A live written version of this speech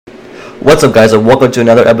What's up, guys, and welcome to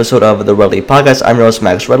another episode of the Redley Podcast. I'm your host,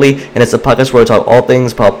 Max Redley, and it's a podcast where we talk all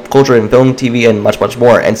things pop culture and film, TV, and much, much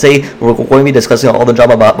more. And today, we're going to be discussing all the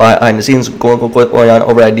drama behind the scenes going on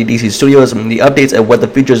over at DC Studios, and the updates and what the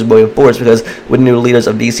future is moving forward. Because with new leaders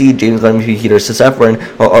of DC, James Gunn, Peter Safran,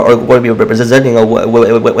 are going to be representing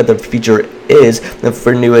what the future is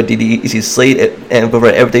for new DC Slate and for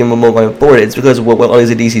everything moving forward. It's because with all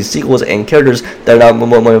these DC sequels and characters that are now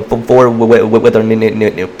moving forward with their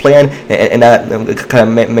new plan, and that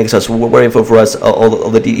kind of makes us worry for us, all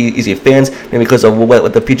the DC fans, and because of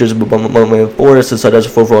what the features moving forward, such as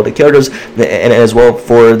for all the characters, and as well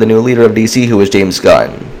for the new leader of DC, who is James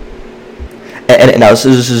Gunn. And now,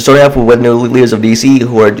 starting off with new leaders of DC,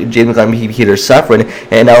 who are James Gunn, Peter Safran,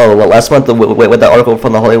 and now last month, with the article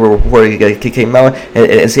from the Hollywood Reporter came out,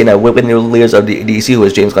 and saying that with new leaders of DC, who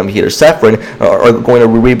is James Gunn, Peter Safran, are going to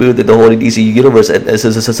reboot the whole DC universe,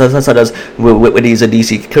 such as with these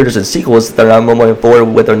DC characters and sequels that are now moving forward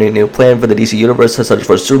with their new plan for the DC universe, such as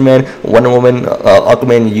for Superman, Wonder Woman,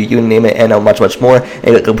 Aquaman, you name it, and much, much more,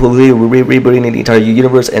 and completely rebooting the entire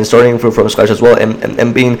universe and starting from scratch as well,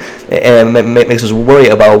 and being makes us worry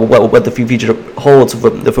about what the future holds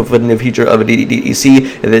for the future of DC.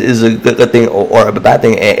 If it is a good thing or a bad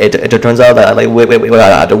thing, it turns out that we don't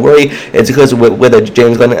have to worry. It's because with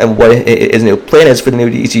James Gunn and what his new plan is for the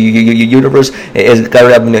new DC universe is got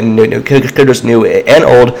to have new characters, new and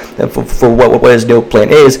old, for what his new plan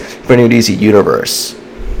is for the new DC universe.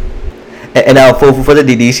 And now for the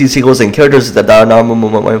DC sequels and characters that are now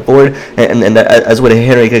moving forward, and as with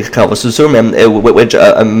Henry Cavill's Superman, which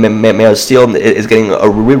Man of Steel is getting a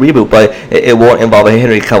reboot, but it won't involve a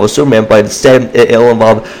Henry Cavill's Superman, but instead it'll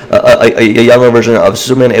involve a younger version of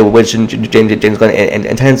Superman, which James Gunn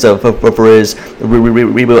intends for his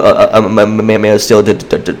reboot Man of Steel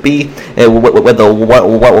to be. With the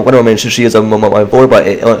Wonder Woman, she is moving forward, but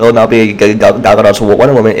it'll not be Gal Gadot's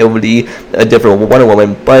Wonder Woman. It will be a different Wonder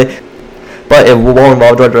Woman, but it won't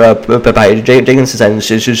involve director by Jenkins, and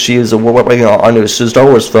she is working on a new Star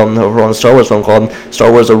Wars film called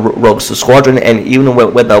Star Wars Rogue Squadron, and even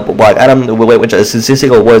with the Black Adam, which a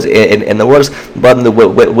sequel was in the works, but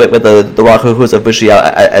with the Rock, who's officially out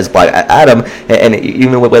as Black Adam, and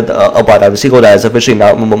even with a Black Adam sequel that is officially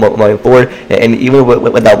not moving forward, and even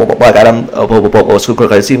with that Black Adam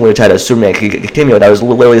post-credit scene, which had a Superman cameo, that was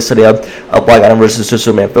literally setting up a Black Adam versus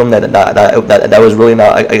Superman film that was really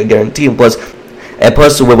not a guarantee. And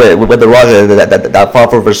plus, with the Rock that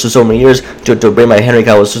fought for so many years to bring my Henry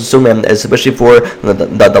Cavill's Superman, especially for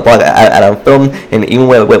the Black Adam film, and even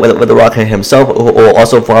with the Rock himself, who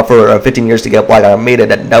also fought for 15 years to get Black Adam made,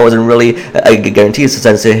 that wasn't really a guarantee,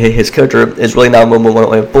 since his character is really now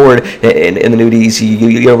moving forward in the new DC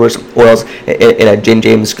universe, or else in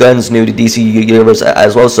James Gunn's new DC universe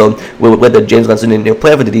as well. So with the James Gunn's new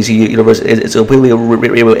plan for the DC universe, it's completely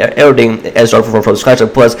reboot everything and start from scratch.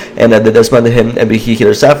 And plus, and this month him and Peter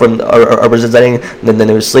Safran are presenting the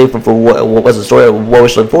new Slate for what was the story, what we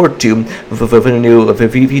should look forward to for the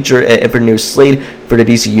new feature and for the new Slate for the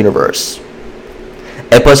DC universe.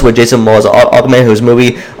 And plus with Jason Momoa's Aquaman, whose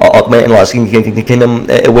movie Aquaman and Lost Kingdom,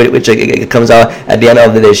 which comes out at the end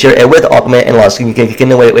of this year, and with Aquaman and Lost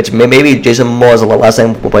Kingdom, which maybe Jason Momoa's last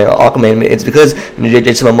time playing Aquaman, it's because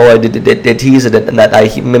Jason Momoa did tease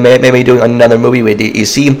that he may be doing another movie with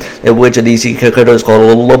DC, in which a DC character is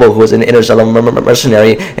called Lobo, who is an interstellar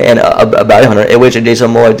mercenary and a bounty hunter, in which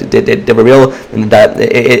Jason Momoa did reveal that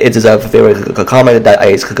it is a favorite comic that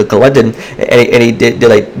I collected, and he did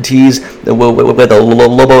like tease with a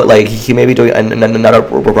Lobo, like he may be doing another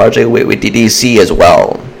project with DC as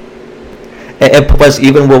well. And plus,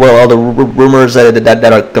 even with all the rumors that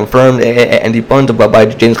are confirmed and debunked by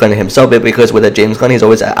James Gunn himself, because with James Gunn, he's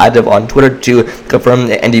always active on Twitter to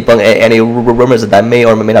confirm and debunk any rumors that may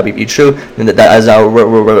or may not be true, and that is now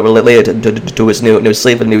related to his new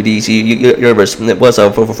Slate for the new DC universe. Was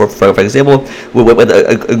for example, with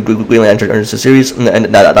a Green Lantern series, and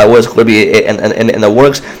that was going to be in the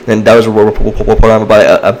works, and that was reported by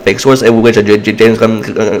a fake source, in which James Gunn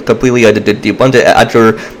completely debunked it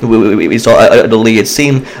after we saw the lead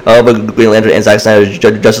scene of Green Lantern and Zack Snyder's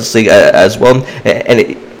Justice League as well,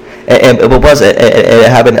 and plus it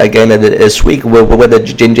happened again this week with the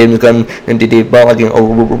James Gunn debunking a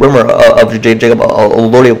rumor of Jacob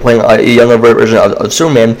Elordi playing a younger version of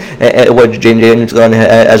Superman, and what James Gunn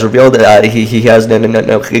has revealed that he has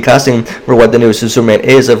no casting for what the new Superman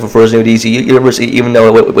is for his new DC universe, even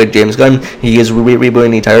though with James Gunn he is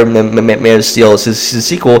rebooting the entire Man of Steel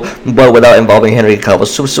sequel, but without involving Henry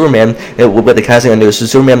Cavill's Superman. With the casting of new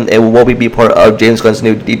Superman, it won't be part of James Gunn's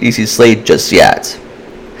new DC slate just yet.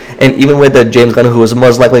 And even with the James Gunn, who is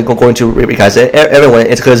most likely going to recast everyone,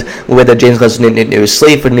 it's because with the James Gunn's new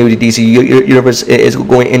Slate for the new DC universe is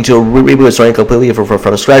going into a reboot, starting completely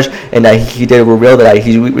from scratch, and he did reveal that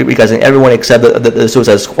he's recasting everyone except the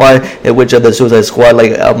Suicide Squad, which the Suicide Squad,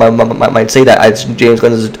 like might say that it's James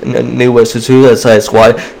Gunn's new Suicide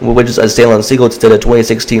Squad, which is a standalone sequel to the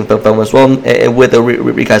 2016 film as well. And with the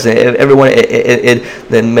recasting everyone, it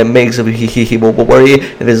then makes he will worry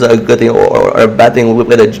if it's a good thing or a bad thing with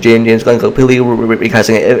the James Gunn completely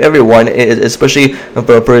recasting everyone, especially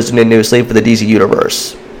for his new Slate for the DC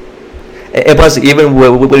universe. And plus, even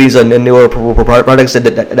with these newer products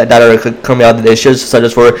that are coming out this year, such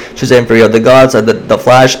as for Shazam, Fury of the Gods, the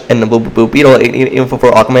Flash, and the Blue Beetle, even for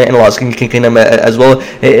Aquaman and Lost Kingdom as well,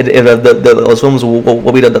 those films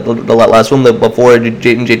will be the last film before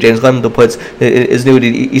James Gunn puts his new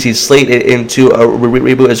DC Slate into a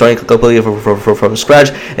reboot and starting completely from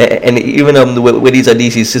scratch. And even with these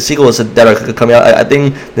DC sequels that are coming out, I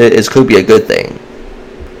think that it could be a good thing.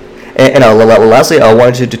 And lastly, I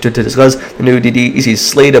wanted to discuss the new DC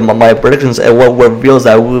Slate and my predictions and what reveals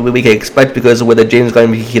that we can expect, because with the James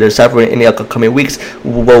Gunn Peter Safran in the upcoming weeks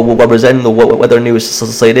will represent what their new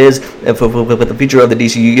slate is, and for the future of the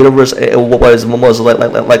DC universe, what is most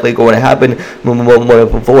likely going to happen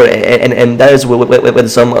moving forward, and that is with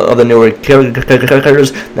some of the newer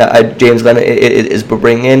characters that James Gunn is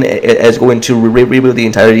bringing in, is going to reboot the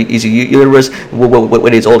entire DC universe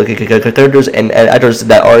with these older characters and actors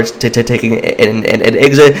that are taking an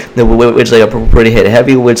exit, which is like a pretty hit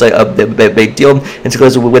heavy, which is like a big deal. It's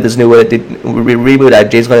because with this new reboot that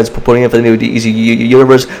James Gunn is putting in for the new DC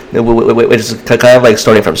universe, which is kind of like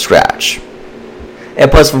starting from scratch. And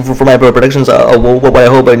plus, for my predictions, what I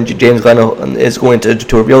hope James Gunn is going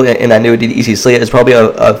to reveal in that new DC Slate is probably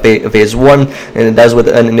a phase 1, and that's with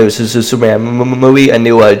a new Superman movie, a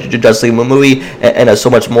new Justice League movie, and so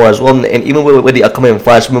much more as well. And even with the upcoming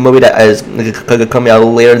Flash movie that is coming out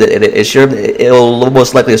later this year, it'll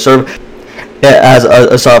most likely serve as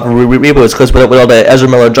a soft reboot, because with all the Ezra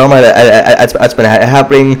Miller drama that's been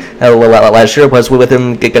happening last year, plus with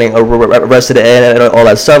him getting arrested and all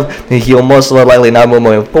that stuff, he'll most likely not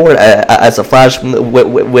moving forward as a Flash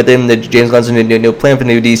within the James Gunn's new plan for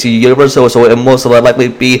the new DC universe. So it most likely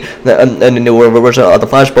be a new version of the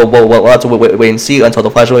Flash, but we'll have to wait and see until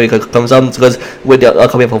the Flash movie comes out, because with the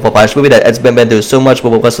upcoming Flash movie that it's been through so much,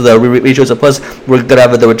 but plus the reshoots, plus we're gonna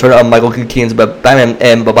have the return of Michael Keaton's Batman,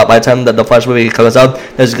 and by the time that the Flash movie comes out,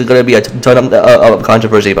 there's going to be a ton of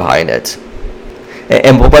controversy behind it.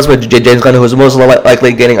 And plus with James Gunn, who's most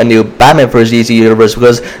likely getting a new Batman for his DC universe,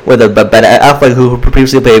 because with Ben Affleck, who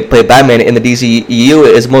previously played Batman in the DCEU,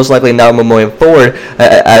 is most likely now moving forward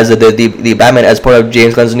as the Batman as part of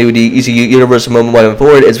James Gunn's new DC universe moving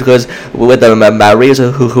forward. It's because with Matt Reeves,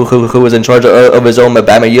 who is in charge of his own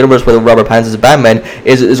Batman universe with Robert Pattinson's Batman,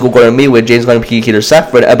 is going to meet with James Gunn Peter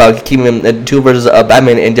Safran about keeping two versions of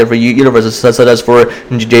Batman in different universes, such as for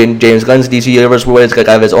James Gunn's DC universe, where it's got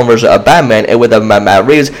kind of his own version of Batman, and with Matt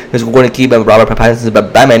Reeves is going to keep Robert Pattinson's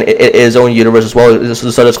Batman in his own universe as well.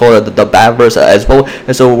 So it's called the Batverse as well.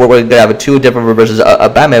 And so we're going to have two different versions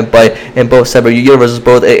of Batman, but in both separate universes,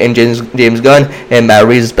 both in James Gunn and Matt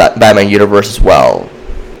Reeves' Batman universe as well.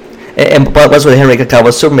 And plus with Henry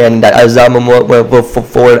Cavill's Superman, that is not moving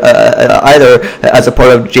forward either as a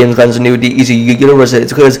part of James Gunn's new DC universe.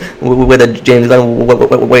 It's because with James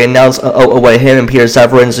Gunn, we announced what him and Peter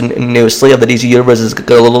Safran's new Slate of the DC universe is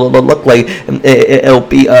going to look like. It'll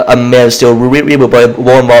be a Man of Steel reboot, but it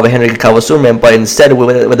won't involve Henry Cavill's Superman. But instead,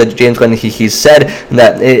 with the James Gunn, he said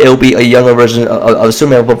that it'll be a younger version of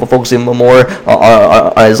Superman, but focusing more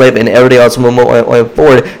on his life and everything else moving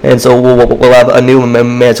forward. And so we'll have a new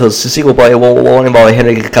Man of Steel sequel, but it won't involve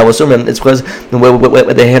Henry Cavill's Superman. It's because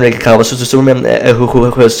with the Henry Cavill's Superman, who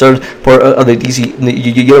has served for the DC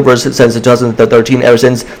universe since 2013, ever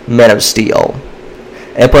since Man of Steel.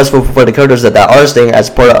 And plus for the characters that are staying as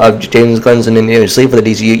part of James Gunn's new Slate for the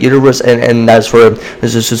DC universe, and that's for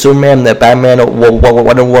Superman, the Batman,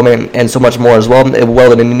 Wonder Woman, and so much more as well.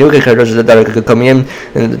 Well, the new characters that are coming in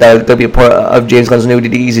and that are going to be part of James Gunn's new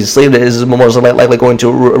DC Slate is most likely going to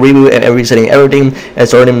reboot and resetting everything and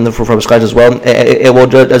starting from scratch as well. It will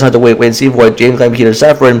just have to wait and see what James Gunn and Peter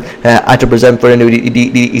Safran had to present for the new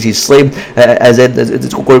DC Slate, as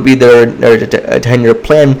it's going to be their 10-year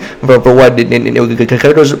plan for what the new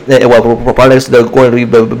characters, what products they're going to be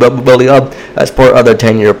building up as part of their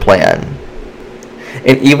 10-year plan.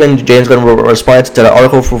 And even James Gunn responded to the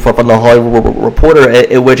article from the Hollywood Reporter,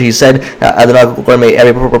 in which he said, "They're not going to make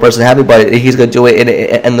every person happy, but he's going to do it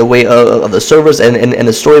in the way of the service and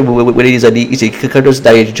the story with these DC characters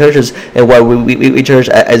that he cherishes, and what we cherish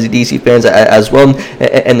as DC fans as well."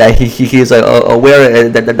 And that he's aware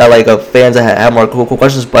that like fans have more cool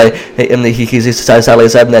questions, but he sadly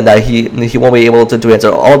said that he won't be able to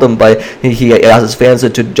answer all of them, but he asks his fans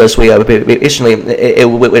to just wait patiently,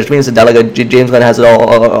 which means that like James Gunn has it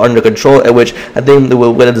all under control, which I think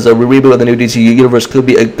whether there's a reboot of the new DC universe could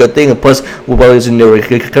be a good thing. And plus, with all these new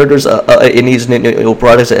characters, it needs new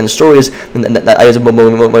products and stories that I was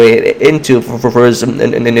moving into for his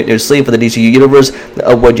new Slate for the DC universe,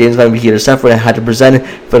 what James Gunn and Peter Safran had to present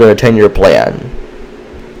for their 10-year plan.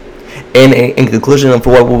 And in conclusion, for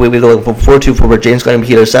what we'll be looking forward to for James Gunn and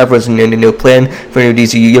Peter Safran's new plan for the new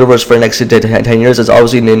DC universe for the next 10 years is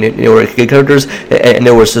obviously newer characters and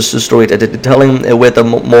newer storytelling with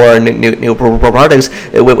more new products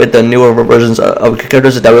with the newer versions of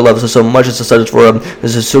characters that we love so much, such as for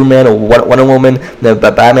Superman, Wonder Woman, the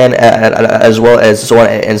Batman, as well as so on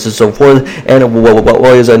and so forth. And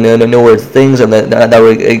what is newer things and that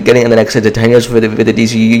we're getting in the next 10 years for the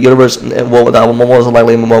DC universe, well, that will most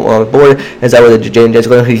likely more is that with James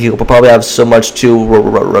Gunn, he'll probably have so much to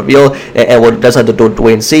reveal, and we'll just have to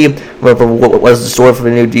wait and see what is the story for the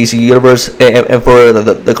new DC universe and for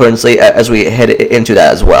the current Slate as we head into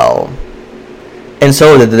that as well. And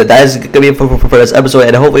so that is going to be for this episode,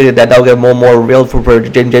 and hopefully that'll get more real for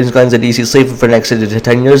James Gunn's DC Slate for the next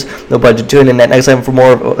 10 years. No, but tune in next time for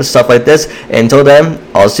more stuff like this. And until then,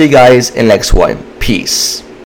 I'll see you guys in the next one. Peace.